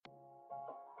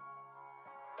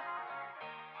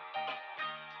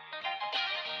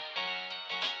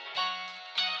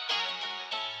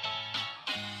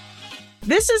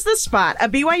This is The Spot, a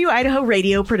BYU Idaho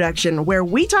radio production where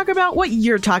we talk about what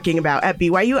you're talking about at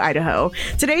BYU Idaho.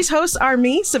 Today's hosts are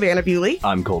me, Savannah Bewley.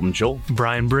 I'm Colton Joel.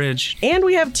 Brian Bridge. And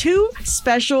we have two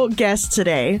special guests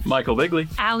today. Michael Bigley.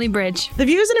 Allie Bridge. The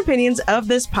views and opinions of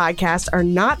this podcast are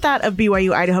not that of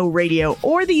BYU Idaho Radio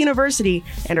or the university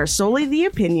and are solely the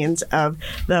opinions of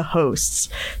the hosts.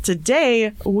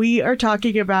 Today, we are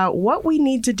talking about what we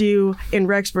need to do in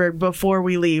Rexburg before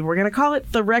we leave. We're going to call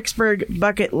it the Rexburg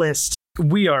Bucket List.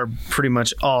 We are pretty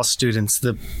much all students.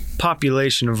 The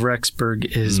population of Rexburg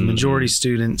is majority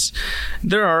students.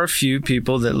 There are a few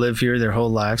people that live here their whole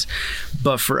lives.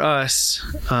 But for us,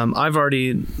 I've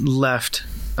already left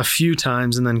a few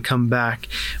times and then come back.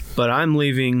 But I'm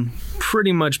leaving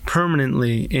pretty much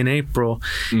permanently in April.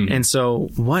 And so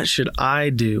what should I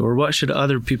do, or what should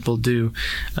other people do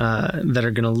that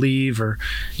are going to leave, or,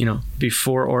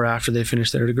 before or after they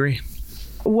finish their degree?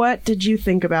 What did you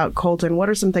think about, Colton? What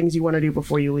are some things you want to do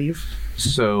before you leave?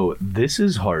 So this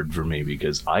is hard for me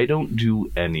because I don't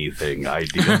do anything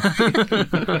ideal.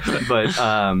 But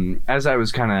as I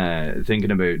was kind of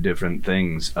thinking about different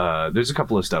things, there's a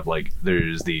couple of stuff. Like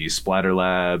there's the Splatter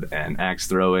Lab and axe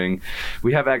throwing.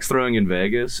 We have axe throwing in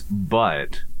Vegas,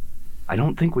 but I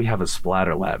don't think we have a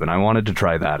Splatter Lab, and I wanted to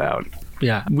try that out.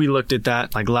 Yeah, we looked at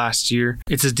that last year.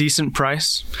 It's a decent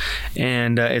price,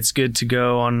 and it's good to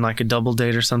go on a double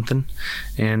date or something.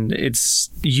 And it's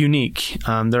unique.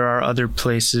 There are other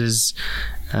places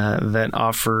that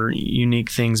offer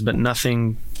unique things, but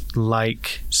nothing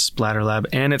like Splatter Lab.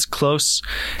 And it's close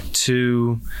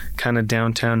to kind of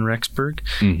downtown Rexburg,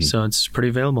 so it's pretty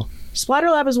available. Splatter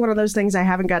Lab is one of those things I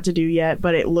haven't got to do yet,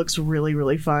 but it looks really,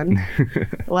 really fun.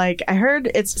 I heard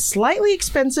it's slightly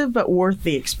expensive, but worth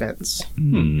the expense.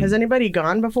 Has anybody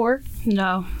gone before?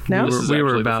 No. No? We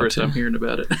were about the first time hearing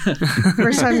about it.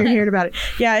 First time you're hearing about it.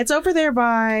 Yeah, it's over there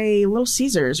by Little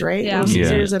Caesars, right? Yeah. Little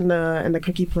Caesars and the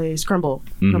cookie place, Crumble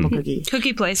Cookie.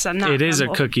 Cookie place. I'm not. It is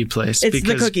Crumble. a cookie place. It's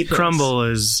because the cookie place. Crumble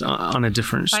is on a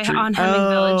different street. On Hemming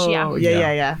Village,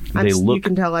 yeah. They look you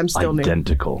can tell I'm still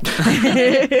identical.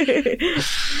 New.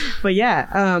 But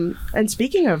yeah, and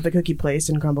speaking of the cookie place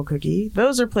and Crumble Cookie,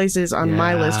 those are places on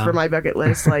my list for my bucket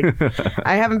list.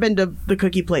 I haven't been to the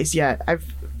cookie place yet. I've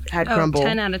had Crumble.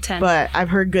 10 out of 10. But I've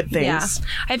heard good things.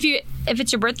 Yeah. If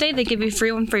it's your birthday, they give you a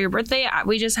free one for your birthday.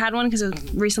 We just had one because it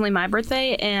was recently my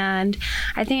birthday, and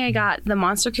I think I got the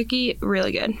monster cookie.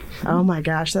 Really good. Oh my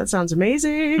gosh, that sounds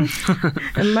amazing.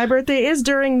 And my birthday is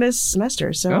during this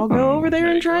semester, so I'll go over there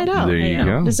and try it out. There you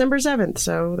go. December 7th,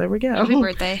 so there we go. Happy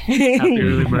birthday. Happy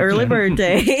early birthday. Early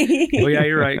birthday. Well, yeah,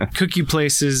 you're right. Cookie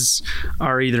places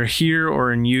are either here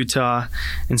or in Utah.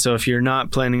 And so if you're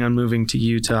not planning on moving to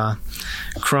Utah,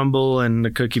 Crumble and the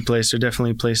cookie place are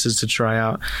definitely places to try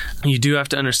out. You do have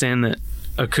to understand that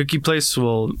a cookie place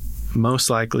will most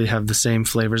likely have the same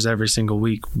flavors every single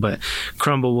week, but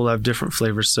Crumble will have different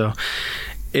flavors. So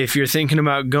if you're thinking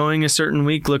about going a certain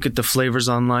week, look at the flavors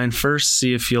online first,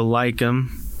 see if you'll like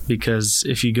them. Because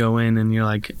if you go in and you're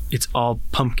like, it's all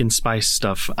pumpkin spice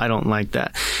stuff, I don't like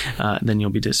that, then you'll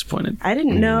be disappointed. I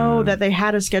didn't know that they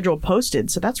had a schedule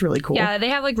posted, so that's really cool. Yeah, they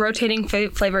have rotating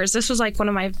flavors. This was one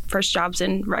of my first jobs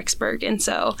in Rexburg, and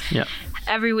so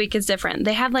every week is different.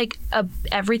 They had a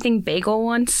everything bagel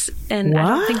once, and I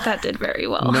don't think that did very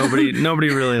well. Nobody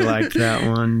really liked that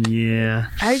one. Yeah.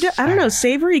 I don't know.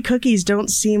 Savory cookies don't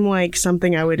seem like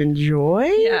something I would enjoy.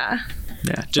 Yeah.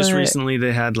 Yeah, just recently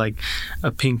they had a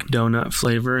pink donut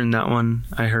flavor, and that one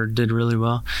I heard did really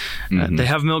well. They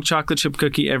have milk chocolate chip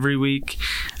cookie every week,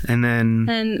 and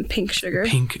then pink sugar.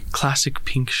 Classic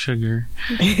pink sugar.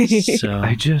 So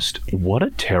What a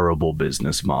terrible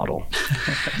business model.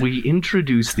 We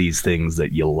introduce these things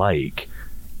that you like,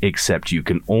 except you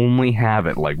can only have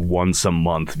it once a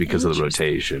month because of the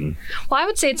rotation. Well, I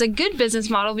would say it's a good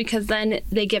business model because then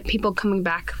they get people coming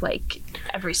back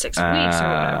every 6 weeks or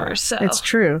whatever. So it's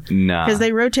true. Nah. Because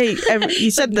they rotate.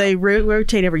 You said they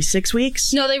rotate every 6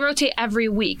 weeks? No, they rotate every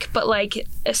week. But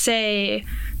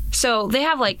so they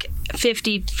have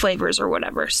 50 flavors or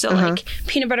whatever. So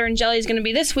peanut butter and jelly is going to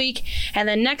be this week, and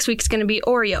then next week's going to be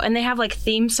Oreo. And they have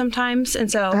themes sometimes. And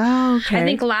so I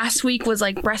think last week was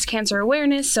breast cancer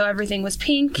awareness, so everything was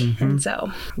pink. And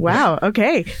so wow.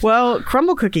 Okay. Well,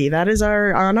 Crumble Cookie, that is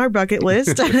on our bucket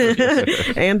list,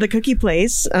 and the cookie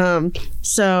place.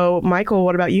 So Michael,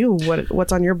 what about you?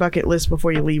 What's on your bucket list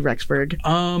before you leave Rexburg?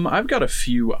 I've got a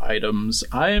few items.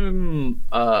 I am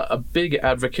a big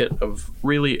advocate of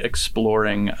really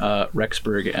exploring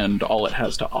Rexburg and all it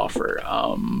has to offer.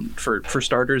 For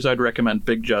starters, I'd recommend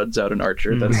Big Judd's out in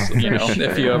Archer. That's,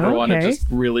 if you ever want to just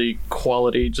really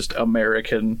quality, just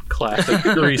American classic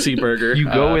greasy burger. You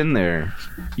go in there,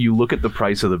 you look at the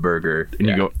price of the burger, and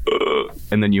you go, ugh,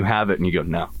 and then you have it, and you go,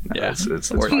 no,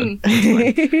 it's worth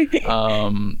it.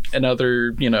 And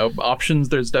other, options,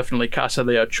 there's definitely Casa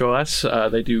de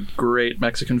Ochoas. They do great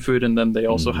Mexican food, and then they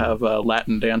also have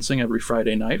Latin dancing every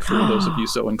Friday night for those of you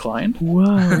so inclined.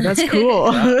 Whoa, that's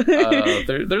cool.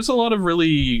 There's a lot of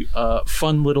really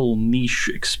fun little niche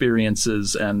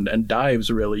experiences and dives,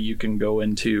 really, you can go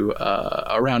into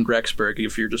around Rexburg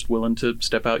if you're just willing to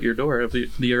step out your door of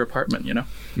your apartment,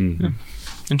 Mm-hmm.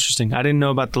 Interesting. I didn't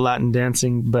know about the Latin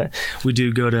dancing, but we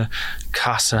do go to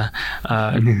Casa,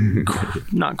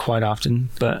 not quite often,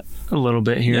 but a little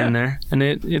bit here and there, and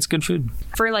it's good food.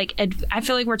 For I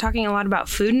feel like we're talking a lot about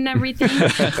food and everything,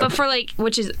 but for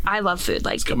which is, I love food.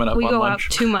 Like, we go out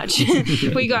too much.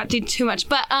 We go out too much.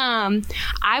 But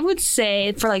I would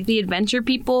say for the adventure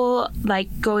people,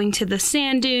 going to the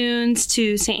sand dunes,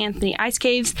 to St. Anthony Ice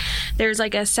Caves, there's a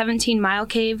 17-mile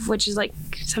cave, which is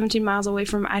 17 miles away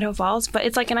from Idaho Falls, but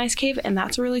it's an ice cave, and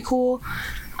that's really cool.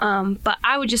 But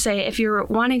I would just say, if you're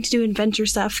wanting to do adventure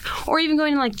stuff, or even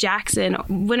going to Jackson,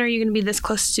 when are you going to be this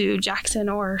close to Jackson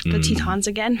or the Tetons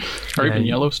again? Or even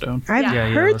Yellowstone.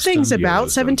 I've heard things about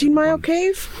 17-Mile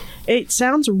Cave. It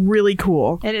sounds really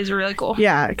cool. It is really cool.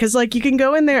 Yeah, because you can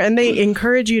go in there and they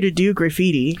encourage you to do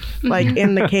graffiti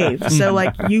in the cave. So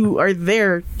you are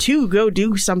there to go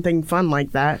do something fun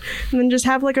like that, and then just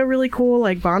have a really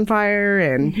cool bonfire,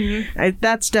 and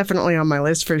that's definitely on my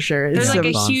list for sure. There's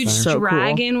a huge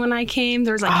dragon when I came.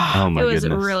 There's it was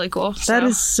really cool. So. That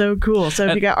is so cool. So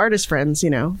if you got artist friends,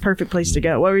 perfect place to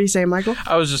go. What were you saying, Michael?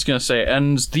 I was just gonna say,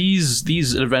 and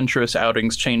these adventurous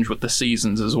outings change with the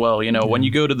seasons as well. When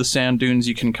you go to the sand dunes,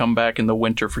 you can come back in the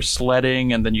winter for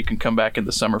sledding, and then you can come back in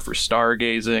the summer for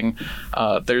stargazing.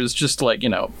 There's just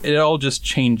it all just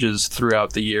changes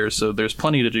throughout the year, so there's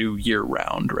plenty to do year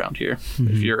round around here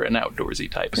if you're an outdoorsy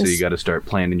type. So you got to start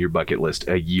planning your bucket list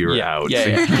a year out.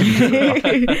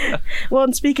 Well,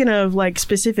 and speaking of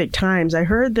specific times, I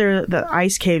heard the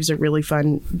ice caves are really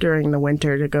fun during the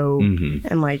winter to go and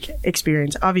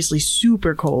experience. Obviously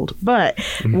super cold, but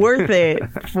worth it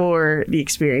for the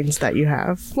experience that you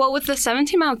have. Well, with the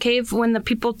 17-mile cave, when the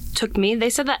people took me,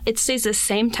 they said that it stays the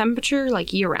same temperature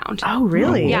year round. Oh,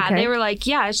 really? Yeah, okay. They were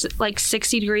it's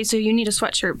 60 degrees, so you need a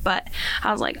sweatshirt. But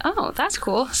I was oh, that's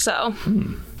cool. So,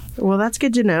 well, that's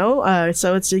good to know.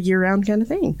 So it's a year-round kind of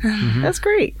thing. That's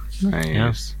great. Nice.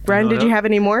 Yeah. Brian, did you have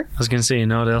any more? I was going to say,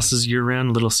 what else is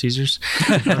year-round? Little Caesars.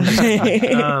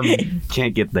 Can't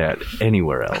get that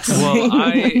anywhere else.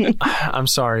 Well, I'm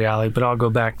sorry, Allie, but I'll go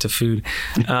back to food.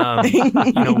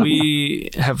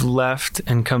 We have left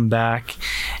and come back,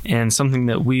 and something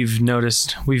that we've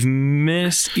noticed, we've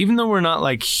missed, even though we're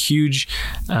not huge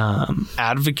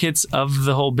advocates of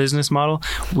the whole business model,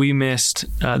 we missed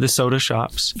the soda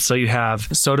shops. So you have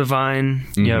Soda Vine,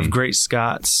 you have Great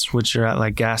Scots, which are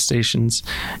at gas stations,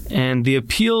 and the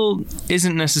appeal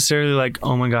isn't necessarily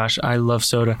oh my gosh, I love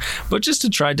soda, but just to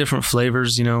try different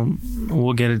flavors.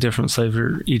 We'll get a different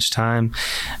flavor each time.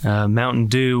 Mountain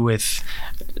Dew with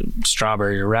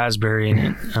strawberry or raspberry in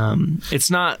it. It's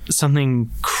not something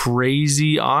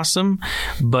crazy awesome,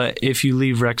 but if you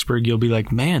leave Rexburg, you'll be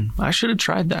man, I should have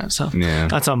tried that. So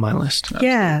that's on my list.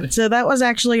 Yeah, so that was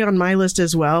actually on my list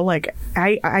as well.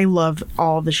 I love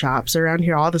all the shops around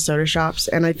here, all the soda shops,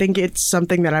 and I think it's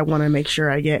something that I want to make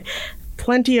sure I get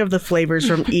plenty of the flavors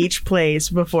from each place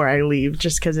before I leave,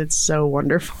 just because it's so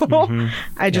wonderful.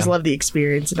 I just love the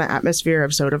experience and the atmosphere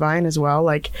of Soda Vine as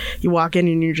well. You walk in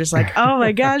and you're just oh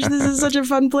my gosh, this is such a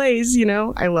fun place.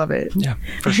 I love it. Yeah,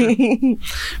 for sure.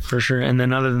 For sure. And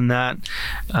then other than that,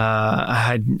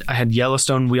 I had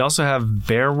Yellowstone. We also have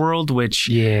Bear World, which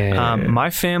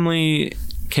my family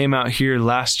came out here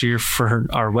last year for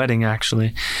our wedding,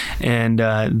 actually, and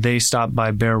they stopped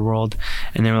by Bear World,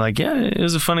 and they were it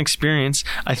was a fun experience.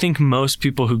 I think most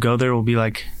people who go there will be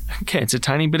okay, it's a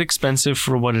tiny bit expensive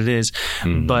for what it is,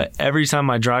 but every time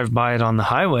I drive by it on the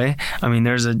highway,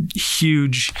 there's a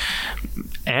huge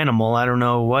animal, I don't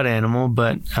know what animal,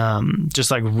 but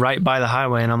just right by the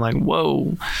highway, and I'm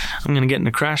whoa, I'm gonna get in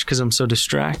a crash because I'm so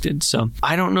distracted. So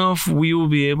I don't know if we will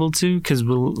be able to, because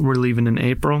we're leaving in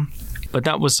April. But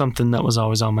that was something that was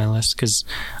always on my list because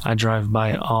I drive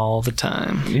by all the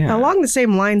time. Yeah. Along the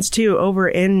same lines, too, over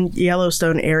in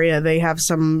Yellowstone area, they have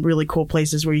some really cool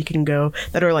places where you can go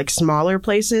that are like smaller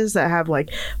places that have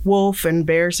like wolf and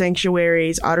bear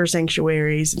sanctuaries, otter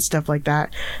sanctuaries, and stuff like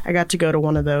that. I got to go to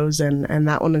one of those, and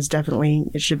that one is definitely,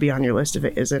 it should be on your list if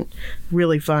it isn't.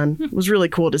 Really fun. It was really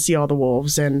cool to see all the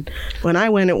wolves, and when I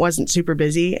went, it wasn't super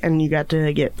busy, and you got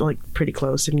to get like pretty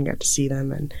close, and you got to see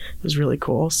them, and it was really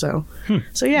cool. So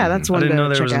yeah, that's one I didn't know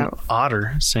to there check was out. an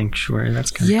otter sanctuary.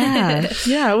 That's kind of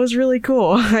Yeah, it was really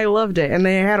cool. I loved it, and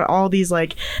they had all these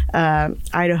like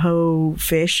Idaho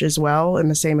fish as well in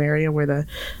the same area where the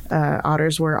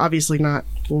otters were. Obviously not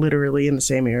literally in the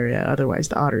same area, otherwise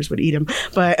the otters would eat them.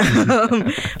 But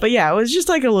yeah, it was just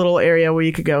like a little area where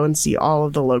you could go and see all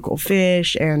of the local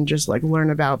fish and just like learn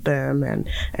about them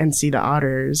and see the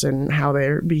otters and how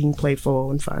they're being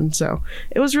playful and fun. So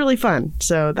it was really fun.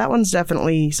 So that one's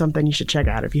definitely something you should check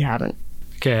out if you haven't.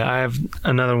 Okay, I have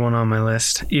another one on my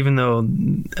list, even though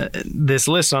this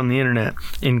list on the internet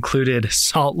included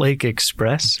Salt Lake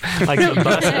Express, like the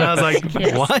bus. And I was like,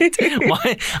 what?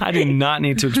 Why? I do not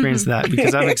need to experience that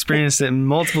because I've experienced it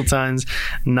multiple times,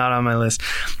 not on my list.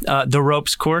 The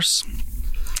ropes course.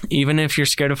 Even if you're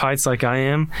scared of heights like I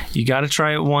am, you got to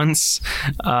try it once,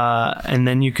 and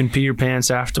then you can pee your pants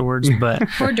afterwards. But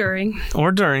or during,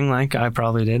 like I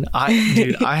probably did. I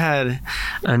had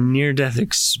a near-death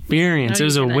experience. No, it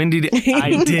was a windy day.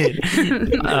 I did.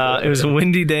 It was a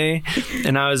windy day,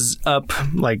 and I was up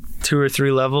like 2 or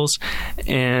 3 levels,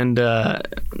 and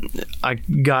I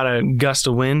got a gust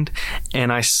of wind,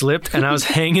 and I slipped, and I was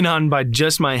hanging on by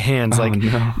just my hands. Like,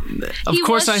 no. Of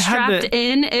course, I had strapped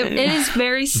in. It is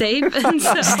very safe. And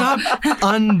so. Stop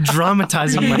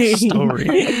undramatizing my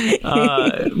story.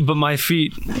 But my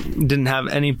feet didn't have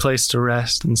any place to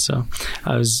rest, and so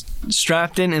I was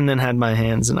strapped in and then had my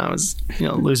hands, and I was,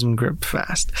 losing grip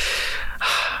fast.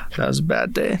 That was a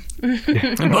bad day.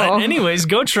 But anyways,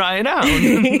 go try it out.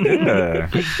 Yeah.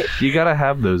 You gotta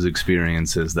have those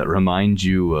experiences that remind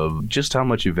you of just how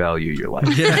much you value your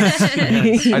life. Yes.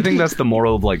 I think that's the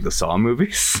moral of like the Saw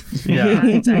movies. Yeah.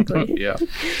 Exactly. Yeah.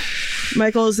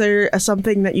 Michael, is there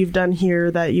something that you've done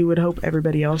here that you would hope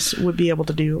everybody else would be able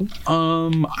to do?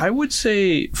 I would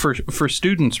say for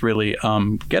students, really,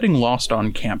 getting lost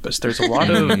on campus. There's a lot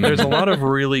of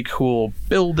really cool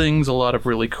buildings, a lot of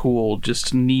really cool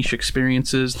just niche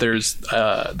experiences. There's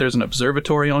an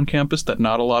observatory on campus that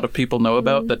not a lot of people know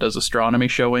about that does astronomy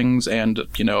showings and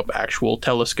actual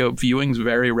telescope viewings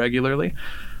very regularly.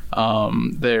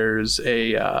 There's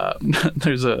a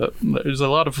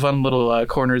lot of fun little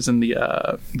corners in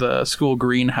the school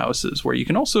greenhouses where you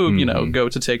can also go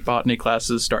to take botany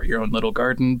classes, start your own little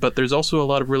garden. But there's also a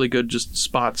lot of really good just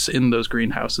spots in those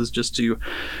greenhouses just to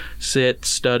sit,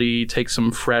 study, take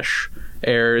some fresh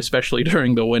air, especially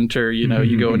during the winter.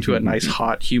 You go into a nice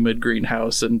hot humid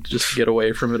greenhouse and just get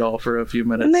away from it all for a few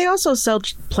minutes. And they also sell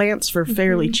plants for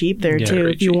fairly cheap there too,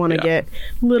 if you want to get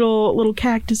little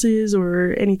cactuses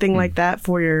or anything like that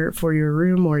for your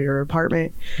room or your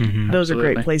apartment. Those are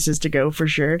great places to go for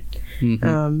sure.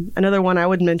 Another one I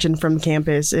would mention from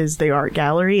campus is the art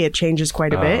gallery. It changes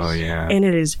quite a bit, and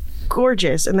it is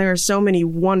gorgeous, and there are so many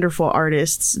wonderful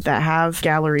artists that have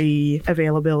gallery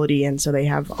availability, and so they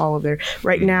have all of their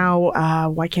right now.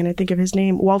 Why can't I think of his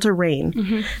name? Walter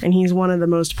Rain, and he's one of the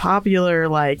most popular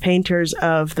painters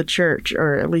of the church,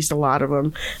 or at least a lot of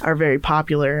them are very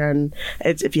popular. And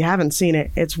if you haven't seen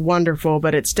it, it's wonderful,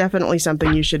 but it's definitely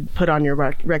something you should put on your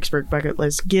Rexburg bucket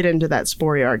list. Get into that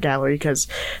Spory Art Gallery because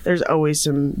there's always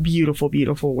some beautiful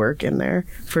work in there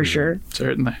for sure.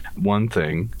 Certainly. One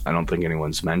thing I don't think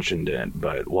anyone's mentioned it,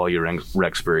 but while you're in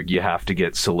Rexburg, you have to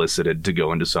get solicited to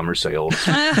go into summer sales.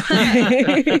 Good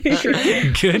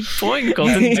point,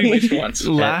 Colton.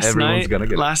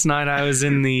 Last night I was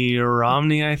in the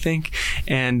Romney, I think,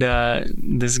 and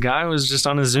this guy was just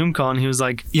on a Zoom call, and he was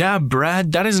like, "Yeah,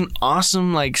 Brad, that is an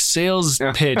awesome sales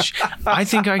pitch. I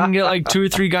think I can get 2 or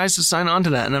 3 guys to sign on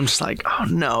to that." And I'm just like, "Oh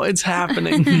no, it's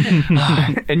happening."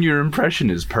 And your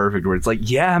impression is perfect, where it's like,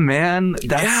 "Yeah, man,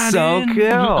 that's so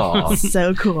cool."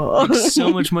 So cool.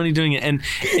 So much money doing it. And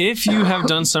if you have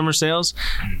done summer sales,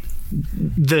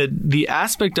 the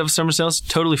aspect of summer sales,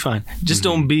 totally fine. Just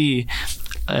don't be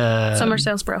Summer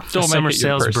sales bro. Don't summer make it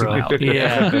your sales bro. personality.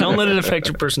 Yeah, don't let it affect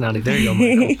your personality. There you go,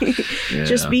 Michael.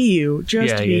 Just be you.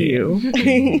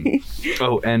 You.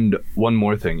 Oh, and one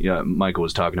more thing. Yeah, Michael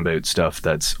was talking about stuff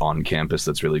that's on campus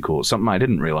that's really cool. Something I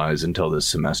didn't realize until this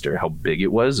semester how big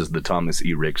it was is the Thomas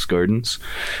E. Ricks Gardens.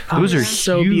 Those are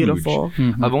so huge. beautiful.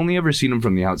 I've only ever seen them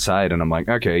from the outside, and I'm like,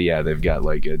 okay, yeah, they've got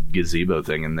like a gazebo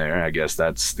thing in there. I guess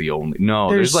that's the only. No,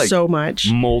 There's like so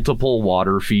much. multiple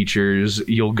water features.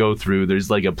 You'll go through. There's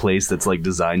like a place that's like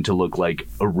designed to look like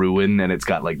a ruin, and it's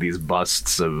got like these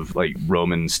busts of like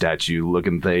Roman statue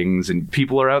looking things, and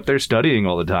people are out there studying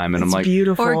all the time. And It's I'm like,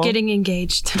 beautiful. Or getting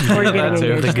engaged. Or getting That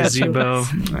too. engaged. The That's so gazebo,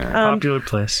 nice. popular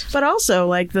place. But also,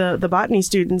 like the botany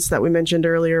students that we mentioned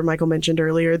earlier, Michael mentioned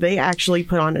earlier, they actually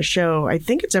put on a show. I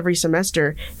think it's every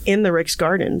semester in the Ricks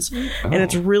Gardens, and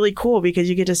it's really cool because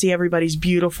you get to see everybody's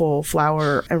beautiful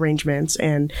flower arrangements.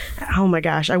 And oh my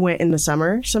gosh, I went in the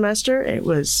summer semester. It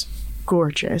was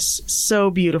gorgeous, so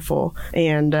beautiful.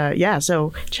 And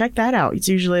so check that out. It's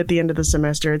usually at the end of the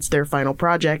semester. It's their final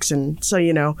projects, and so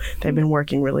they've been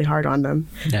working really hard on them.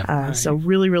 So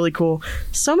really, really cool.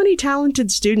 So many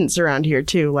talented students around here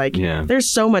too. Like there's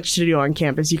so much to do on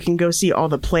campus. You can go see all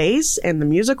the plays and the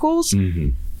musicals.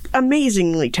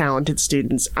 Amazingly talented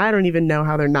students. I don't even know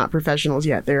how they're not professionals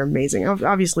yet. They're amazing.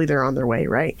 Obviously, they're on their way,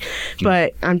 right?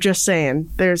 But I'm just saying,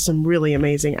 there's some really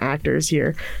amazing actors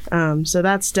here. So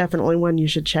that's definitely one you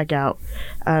should check out.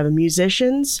 The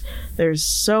musicians, there's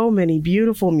so many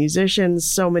beautiful musicians,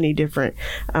 so many different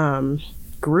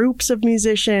groups of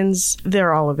musicians.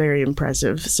 They're all very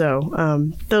impressive.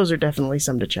 So those are definitely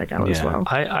some to check out as well.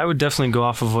 I would definitely go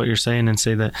off of what you're saying and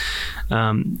say that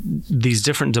these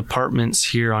different departments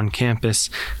here on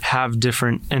campus have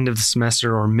different end of the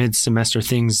semester or mid-semester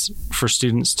things for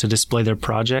students to display their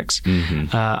projects.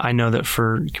 I know that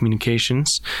for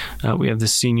communications, we have the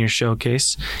senior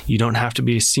showcase. You don't have to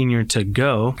be a senior to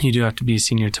go. You do have to be a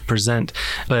senior to present.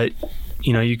 But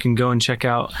you can go and check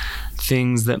out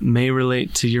things that may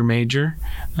relate to your major,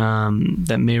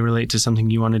 that may relate to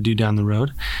something you want to do down the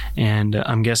road. And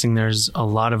I'm guessing there's a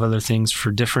lot of other things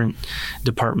for different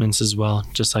departments as well,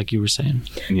 just like you were saying.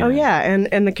 Oh, yeah.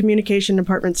 And the communication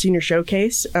department senior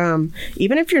showcase,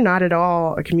 even if you're not at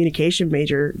all a communication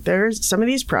major, there's some of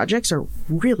these projects are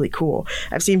really cool.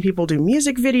 I've seen people do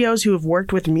music videos who have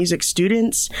worked with music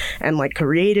students and like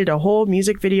created a whole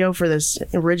music video for this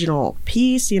original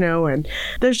piece, and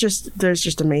there's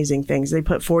just amazing things. They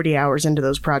put 40 hours into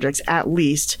those projects at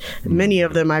least. Many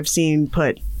of them I've seen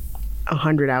put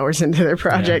 100 hours into their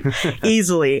project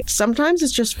easily. Sometimes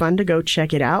it's just fun to go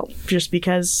check it out just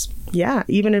because,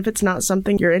 even if it's not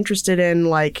something you're interested in,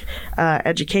 like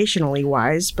educationally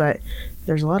wise, but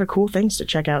there's a lot of cool things to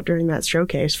check out during that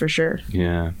showcase for sure.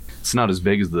 Yeah. It's not as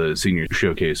big as the senior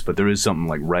showcase, but there is something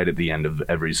like right at the end of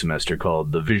every semester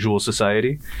called the Visual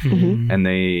Society. And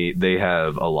they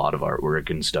have a lot of artwork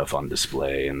and stuff on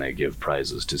display, and they give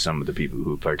prizes to some of the people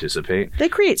who participate. They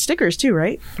create stickers too,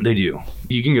 right? They do.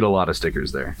 You can get a lot of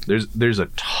stickers there. There's a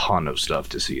ton of stuff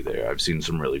to see there. I've seen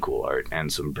some really cool art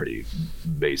and some pretty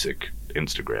basic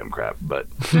Instagram crap, but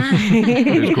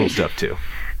there's cool stuff too.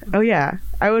 Oh yeah,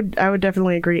 I would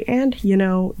definitely agree. And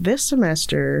this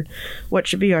semester, what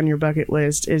should be on your bucket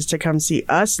list is to come see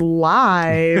us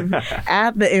live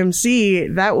at the MC.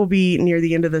 That will be near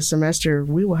the end of the semester.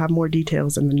 We will have more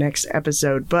details in the next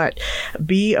episode, but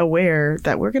be aware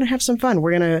that we're going to have some fun.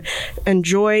 We're going to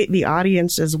enjoy the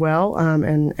audience as well,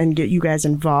 and get you guys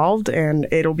involved, and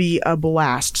it'll be a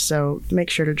blast. So make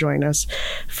sure to join us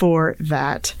for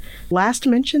that. Last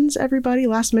mentions, everybody.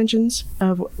 Last mentions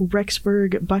of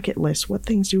Rexburg bucket list. What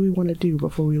things do we want to do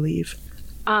before we leave?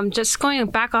 Just going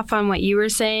back off on what you were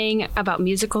saying about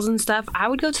musicals and stuff, I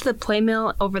would go to the Play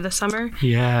Mill over the summer.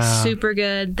 Yeah. Super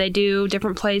good. They do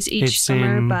different plays each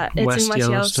summer, but it's in West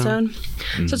Yellowstone.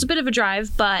 So it's a bit of a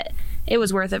drive, but it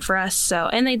was worth it for us. So,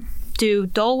 and they do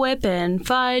Dole Whip and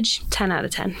Fudge, 10 out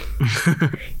of 10.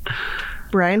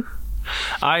 Brian?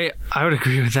 I would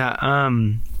agree with that.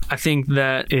 I think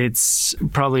that it's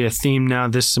probably a theme now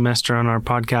this semester on our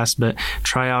podcast, but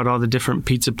try out all the different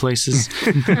pizza places.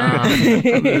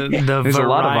 The There's a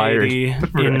lot of variety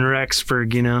in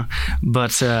Rexburg,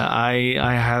 But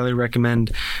I highly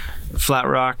recommend Flat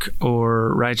Rock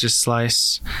or Righteous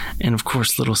Slice, and of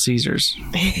course Little Caesars.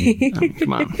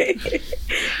 Come on.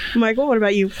 Michael, what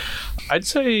about you? I'd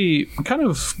say kind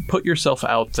of put yourself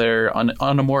out there on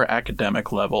a more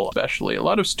academic level, especially. A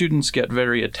lot of students get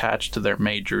very attached to their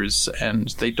majors, and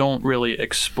they don't really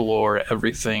explore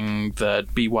everything that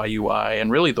BYUI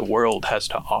and really the world has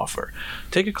to offer.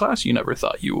 Take a class you never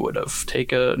thought you would have.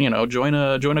 Join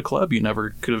a club you never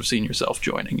could have seen yourself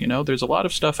joining. There's a lot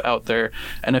of stuff out there,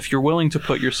 and if you're you're willing to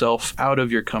put yourself out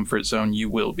of your comfort zone, you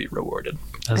will be rewarded.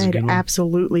 That's a I'd good one.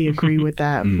 absolutely agree with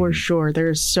that for sure.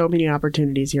 There's so many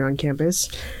opportunities here on campus.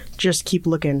 Just keep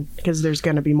looking because there's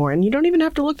going to be more. And you don't even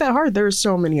have to look that hard. There's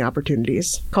so many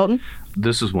opportunities. Colton?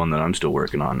 This is one that I'm still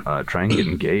working on. Try and get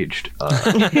engaged.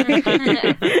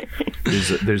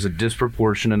 There's a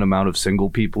disproportionate amount of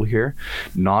single people here.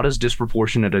 Not as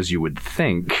disproportionate as you would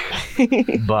think,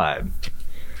 but,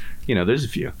 there's a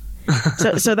few.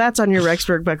 So that's on your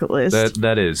Rexburg bucket list.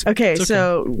 That is. Okay,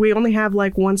 so we only have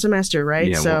like one semester, right?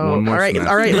 Yeah, so one more all right,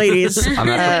 semester. all right, ladies. I'm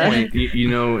at the point,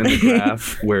 in the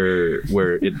graph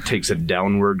where it takes a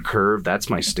downward curve. That's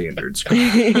my standards.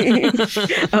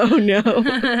 Oh no!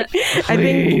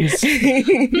 I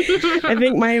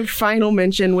think my final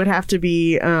mention would have to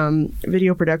be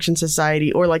Video Production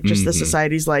Society, or like just the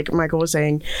societies. Like Michael was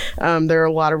saying, there are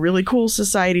a lot of really cool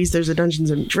societies. There's a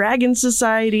Dungeons and Dragons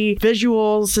Society,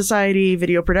 Visual Society,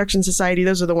 Video Production Society.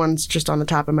 Those are the ones just on the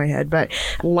top of my head, but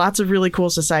lots of really cool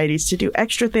societies to do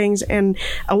extra things, and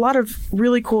a lot of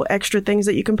really cool extra things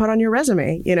that you can put on your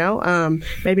resume.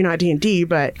 Maybe not D&D,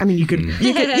 but I mean you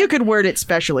could word it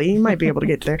specially. You might be able to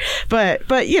get there, but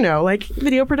like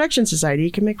Video Production Society,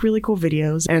 you can make really cool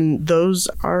videos, and those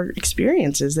are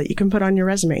experiences that you can put on your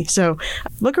resume. So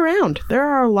look around. There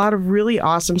are a lot of really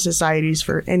awesome societies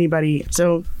for anybody.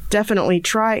 So definitely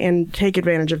try and take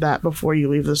advantage of that before you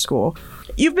leave the school.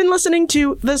 You've been listening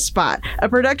to The Spot, a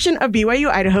production of BYU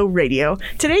Idaho Radio.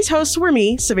 Today's hosts were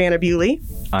me, Savannah Bewley.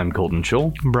 I'm Colton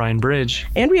Schull. Brian Bridge.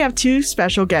 And we have two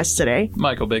special guests today.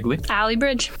 Michael Bigley. Allie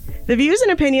Bridge. The views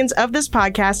and opinions of this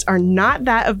podcast are not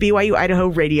that of BYU Idaho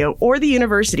Radio or the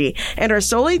university, and are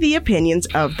solely the opinions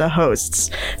of the hosts.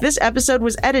 This episode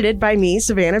was edited by me,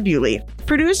 Savannah Bewley.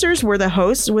 Producers were the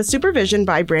hosts with supervision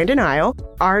by Brandon Isle.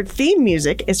 Our theme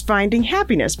music is Finding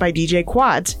Happiness by DJ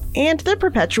Quads, and The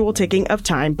Perpetual Ticking of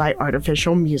Time by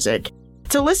Artificial Music.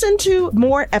 To listen to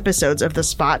more episodes of The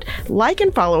Spot, like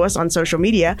and follow us on social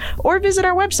media, or visit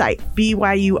our website,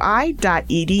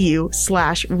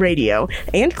 byui.edu/radio,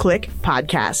 and click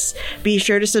podcasts. Be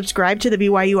sure to subscribe to the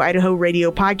BYU Idaho Radio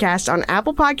podcast on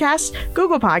Apple Podcasts,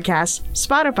 Google Podcasts,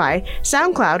 Spotify,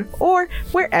 SoundCloud, or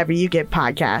wherever you get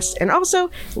podcasts. And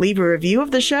also, leave a review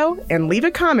of the show and leave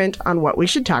a comment on what we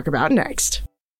should talk about next.